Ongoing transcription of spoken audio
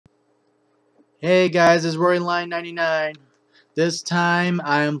Hey guys, it's RoyLine99. This time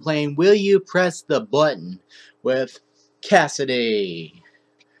I am playing Will You Press the Button with Cassidy.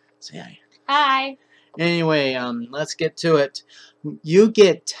 Say hi. Hi. Anyway, let's get to it. You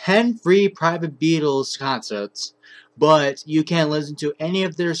get 10 free private Beatles concerts, but you can't listen to any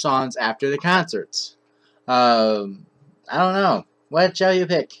of their songs after the concerts. I don't know. What shall you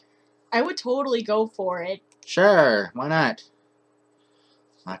pick? I would totally go for it. Sure, why not?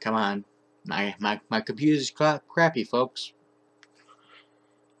 Come on. My computer's crappy, folks.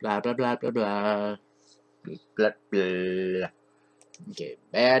 Blah, blah, blah, blah, blah. Blah, blah. Okay,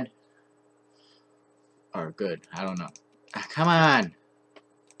 bad. Or good. I don't know. Come on.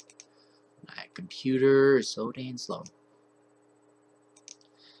 My computer is so dang slow.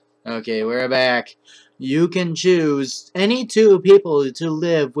 Okay, we're back. You can choose any two people to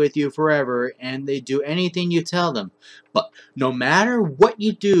live with you forever, and they do anything you tell them. But no matter what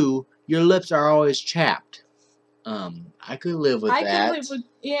you do, your lips are always chapped. I could live with that. I could live with...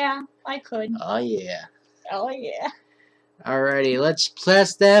 Yeah, I could. Oh, yeah. Oh, yeah. Alrighty, let's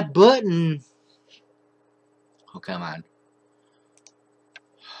press that button. Oh, come on.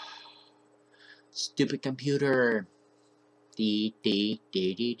 Stupid computer.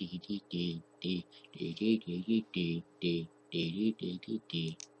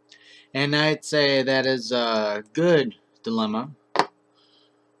 And I'd say that is a good dilemma.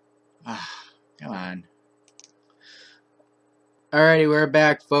 Come on. Alrighty, we're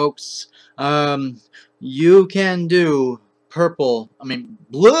back, folks. You can do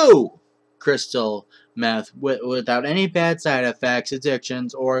blue crystal meth without any bad side effects,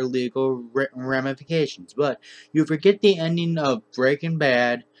 addictions, or legal ramifications. But you forget the ending of Breaking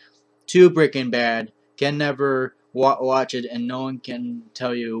Bad. Breaking Bad can never watch it, and no one can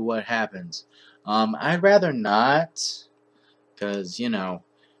tell you what happens. I'd rather not, cause you know,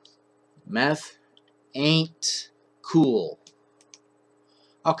 meth ain't cool.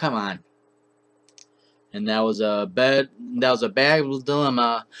 Oh, come on. And that was a bad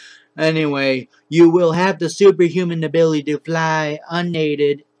dilemma. Anyway, you will have the superhuman ability to fly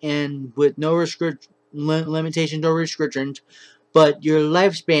unaided and with no limitations or restrictions, but your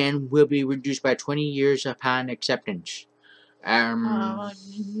lifespan will be reduced by 20 years upon acceptance. No. I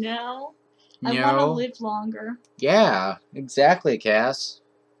want to live longer. Yeah, exactly, Cass.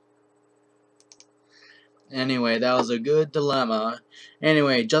 Anyway, that was a good dilemma.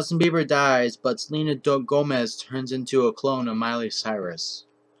 Anyway, Justin Bieber dies, but Selena Gomez turns into a clone of Miley Cyrus.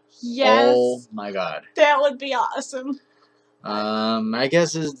 Yes. Oh my god. That would be awesome. I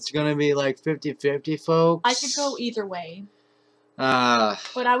guess it's gonna be like 50-50, folks. I could go either way.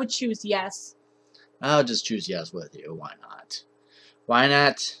 But I would choose yes. I'll just choose yes with you. Why not? Why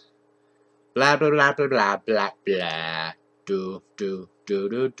not? Blah blah blah blah blah blah blah. Do do do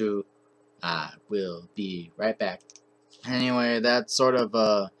do do. I will be right back. Anyway, that's sort of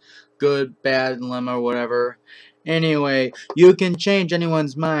a good, bad dilemma or whatever. Anyway, you can change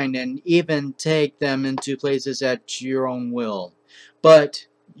anyone's mind and even take them into places at your own will. But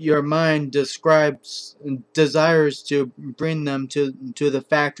your mind desires to bring them to the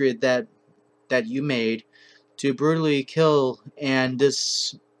factory that you made to brutally kill and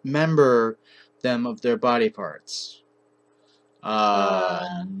dismember them of their body parts.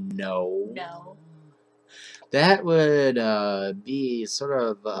 No. No. That would be sort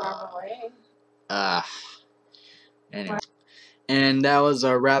of anyway. And that was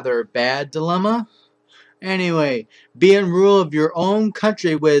a rather bad dilemma. Anyway, be in rule of your own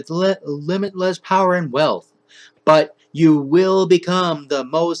country with limitless power and wealth, but you will become the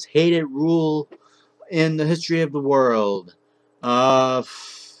most hated rule in the history of the world. I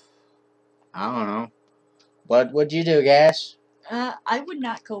don't know. What would you do, Gash? I would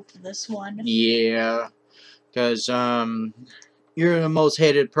not go for this one. Yeah. Because, you're the most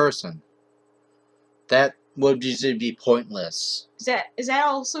hated person. That would just be pointless. Does that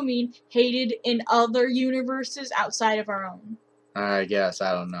also mean hated in other universes outside of our own? I guess.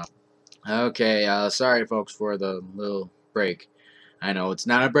 I don't know. Okay, sorry, folks, for the little break. I know it's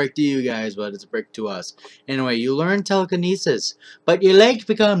not a break to you guys, but it's a break to us. Anyway, you learn telekinesis, but your legs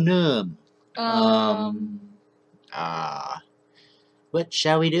become numb. What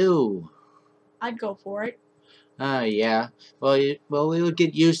shall we do? I'd go for it. Yeah. Well, we would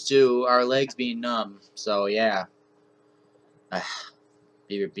get used to our legs being numb, so yeah.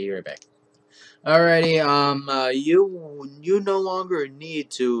 Be right back. Alrighty, you no longer need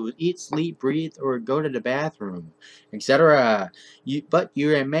to eat, sleep, breathe, or go to the bathroom, etc. But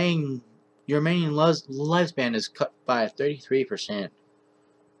your remaining lifespan is cut by 33%.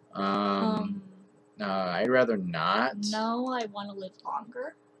 I'd rather not. No, I want to live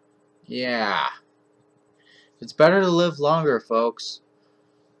longer. Yeah. It's better to live longer, folks.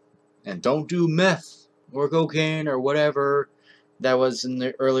 And don't do meth or cocaine or whatever that was in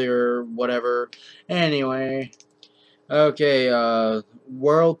the earlier whatever. Anyway. Okay,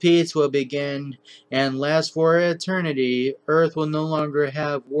 world peace will begin and last for eternity. Earth will no longer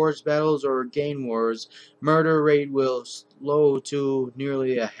have wars, battles, or gain wars. Murder rate will slow to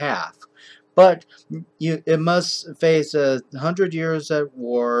nearly a half. But it must face 100 years at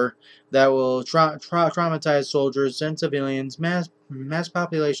war that will traumatize soldiers and civilians. Mass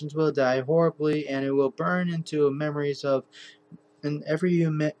populations will die horribly, and it will burn into memories of and every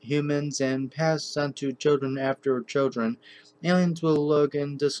humans and pass on to children after children. Aliens will look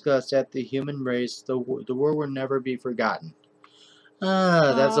in disgust at the human race. The war will never be forgotten.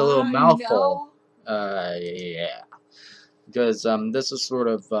 That's a little mouthful. No. Yeah. Because this is sort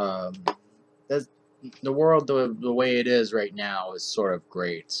of that's, the world the way it is right now is sort of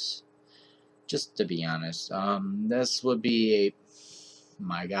great. Just to be honest, this would be a.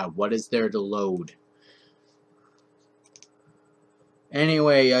 My God, what is there to load?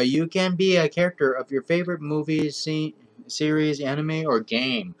 Anyway, you can be a character of your favorite movie, series, anime, or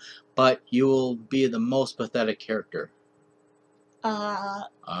game, but you will be the most pathetic character.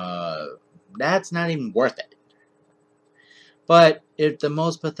 That's not even worth it. But if the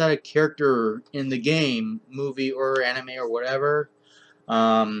most pathetic character in the game, movie, or anime, or whatever,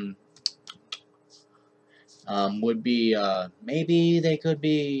 would be, maybe they could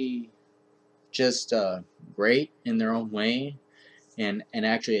be just, great in their own way. And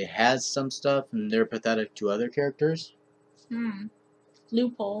actually has some stuff and they're pathetic to other characters.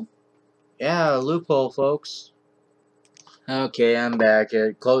 Loophole. Yeah, loophole, folks. Okay, I'm back.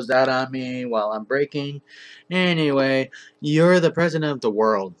 It closed out on me while I'm breaking. Anyway, you're the president of the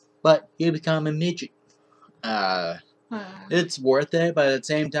world, but you become a midget. It's worth it, but at the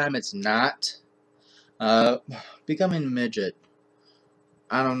same time, it's not. Becoming a midget.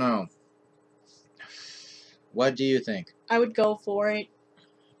 I don't know. What do you think? I would go for it.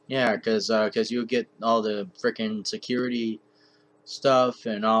 Yeah, cause you get all the freaking security stuff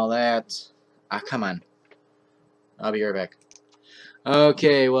and all that. Come on. I'll be right back.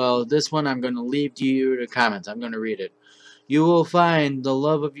 Okay, well, this one I'm going to leave to you to comments. I'm going to read it. You will find the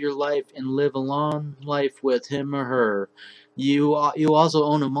love of your life and live a long life with him or her. You also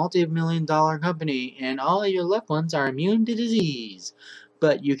own a multi-million-dollar company, and all of your loved ones are immune to disease.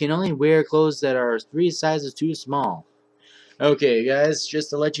 But you can only wear clothes that are 3 sizes too small. Okay, guys,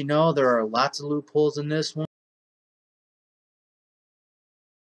 just to let you know, there are lots of loopholes in this one.